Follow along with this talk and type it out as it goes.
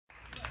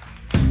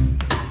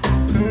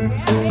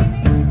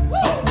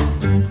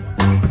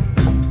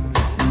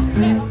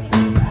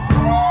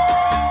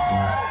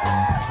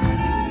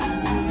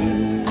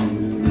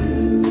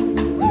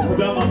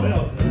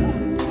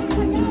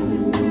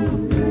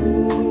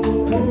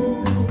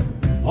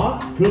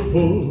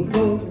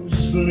Acapulco,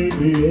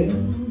 sleepy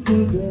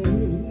every day.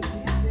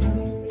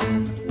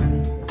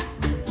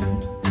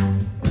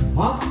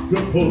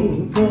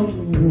 Acapulco,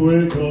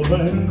 wake up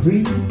and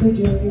greet the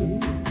day.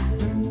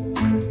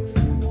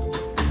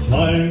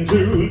 Time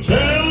to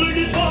tell the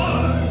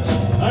guitars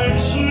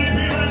and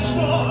sleepy red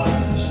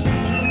stars to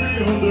be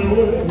on their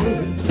way.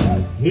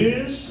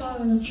 It's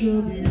such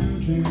a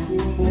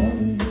beautiful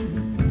morning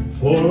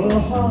for a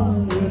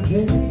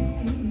holiday.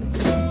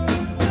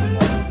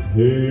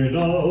 Hey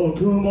now,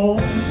 come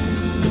on,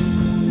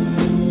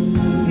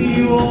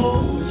 you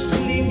old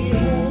sleepy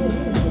head.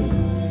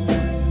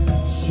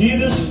 See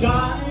the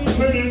sky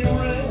turning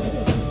red,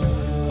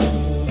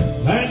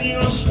 and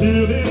you're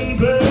still in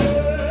bed.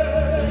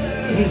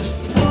 It's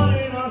fun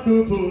in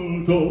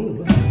Acapulco.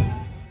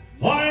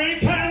 I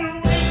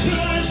can't wait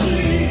till I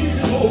see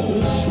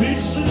those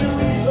sweet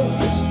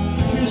senoritas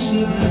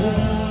kissing me.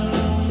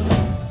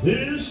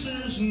 This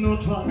is no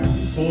time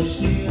for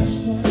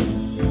siesta.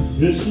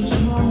 This is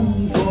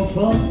time for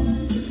fun.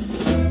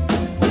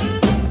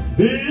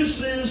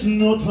 This is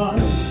no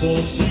time for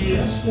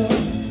siesta.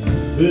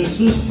 This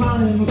is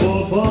time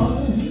for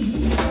fun.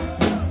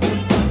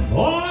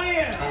 Oh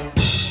yeah!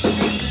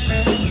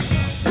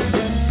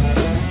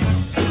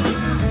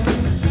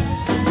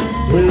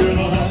 Well,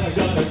 I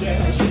got a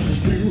gal, she's as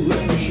pure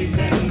as she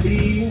can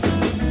be.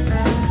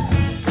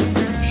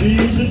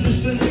 She's a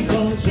distant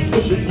cousin,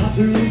 but she's not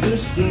too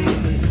distant to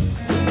me.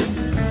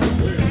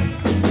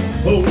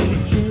 Oh,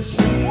 kiss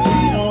me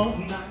all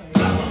night,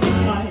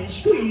 I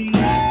squeeze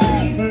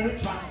her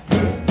tight.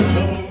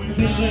 Oh,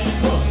 kiss and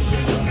fuck,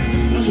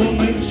 that's what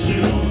makes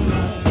it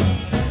alright.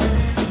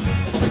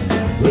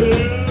 Well,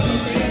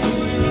 yeah,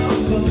 we're all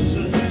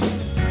cousins,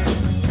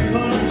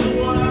 that's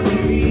what I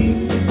mean.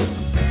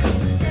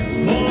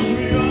 'Cause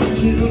we are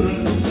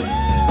children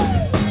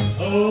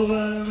of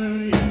that many.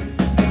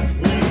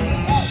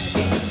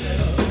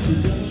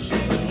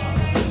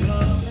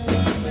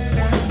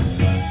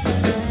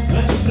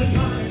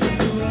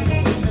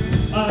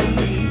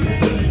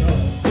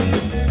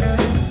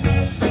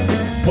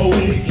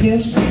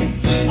 Kiss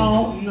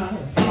all night,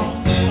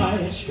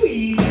 I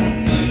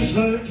squeeze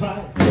her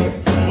tight.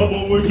 Oh,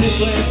 but we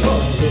kiss and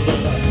hug,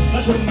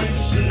 that's what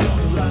makes it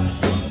alright.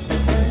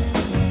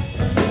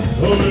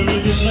 Oh, we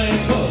kiss and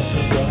hug,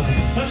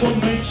 that's what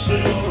makes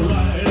it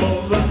alright,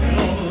 alright,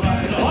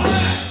 alright,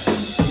 alright.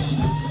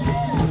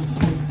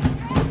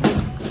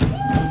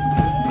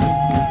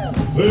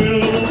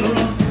 Well,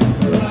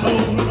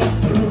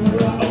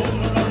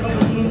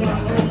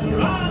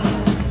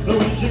 the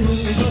way she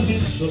moves her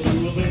hips so to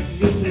a baby.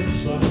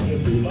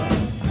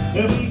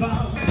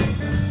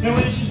 And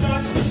when she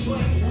starts to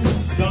swing,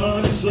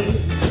 God is saying,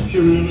 she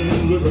really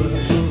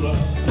reverses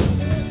around.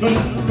 But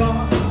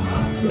rock,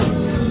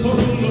 oh,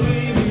 the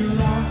baby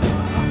rock,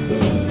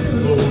 oh,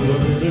 the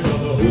baby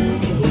got a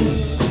hula hoop,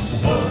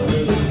 oh,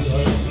 baby,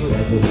 like the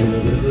rock-a-hula,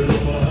 baby,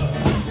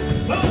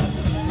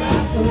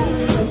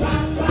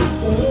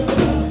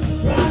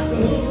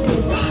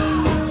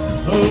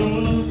 oh,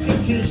 to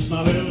kiss my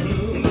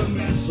little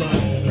miss, I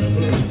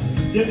never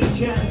get a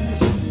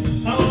chance.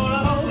 I wanna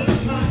hold it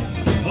tight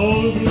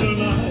all over the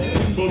night,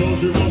 but all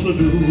she wants to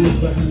do is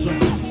dance.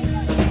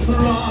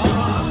 Rock,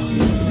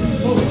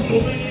 oh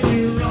baby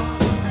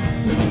rock,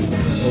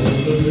 oh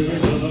the baby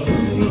got a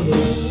hula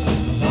hoop,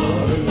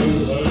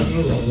 hallelujah, and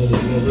the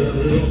rock-a-hula,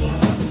 baby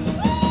rock.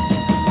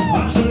 I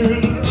say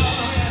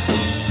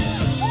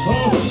rock,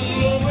 oh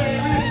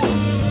baby,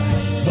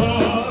 oh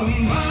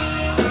my.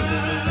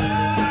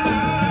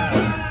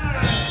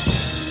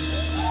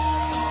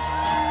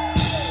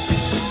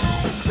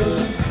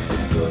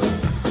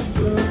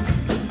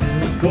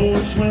 Go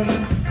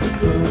swimming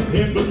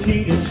in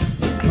bikinis,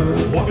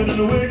 walking in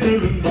the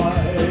wicked and by.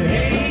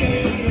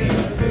 Hey,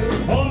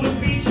 on the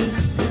beaches,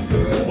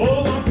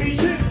 oh my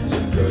beaches,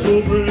 so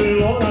pretty,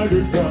 Lord, I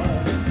could cry.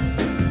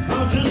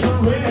 I'm just a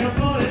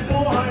red-blooded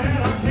boy,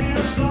 and I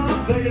can't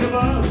stop thinking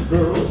about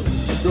girls,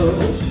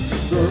 girls,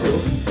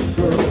 girls,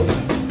 girls.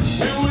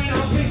 And when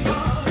I pick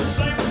up the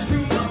same as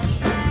too much,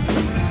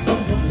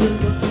 I'm gonna pick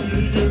up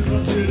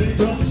till it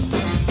comes.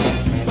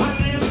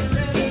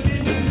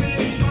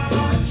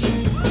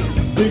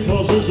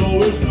 Because there's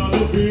always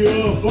gonna be a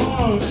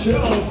bunch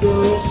of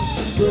girls,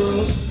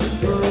 girls,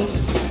 girls,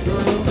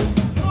 girls.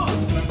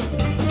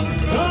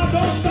 Now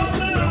don't stop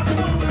now.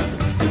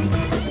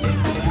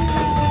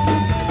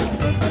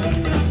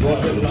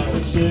 Right like a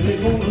city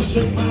gonna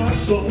set my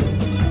soul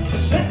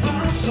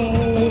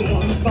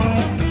on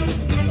fire.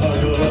 I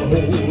got a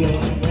whole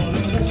lot of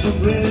money that's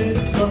ready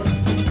to burn.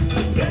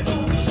 Get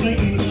on the sling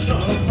and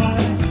shut up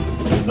high.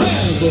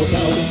 Look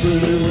out the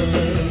pretty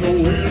women in the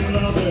wind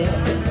out there.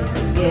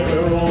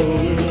 They're all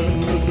living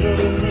the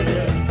devil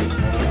man.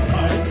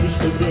 I'm just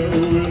the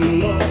devil with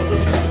love.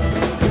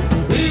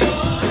 Viva,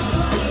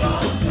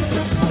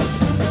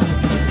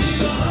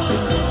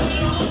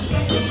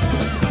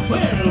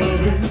 well,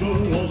 Viva,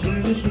 Los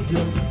Angeles,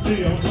 the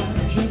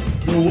Imagine,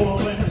 the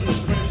woman is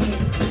crazy.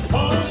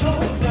 All is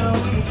all down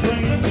in the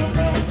plane.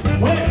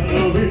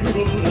 Well,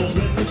 Viva, Los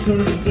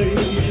Angeles,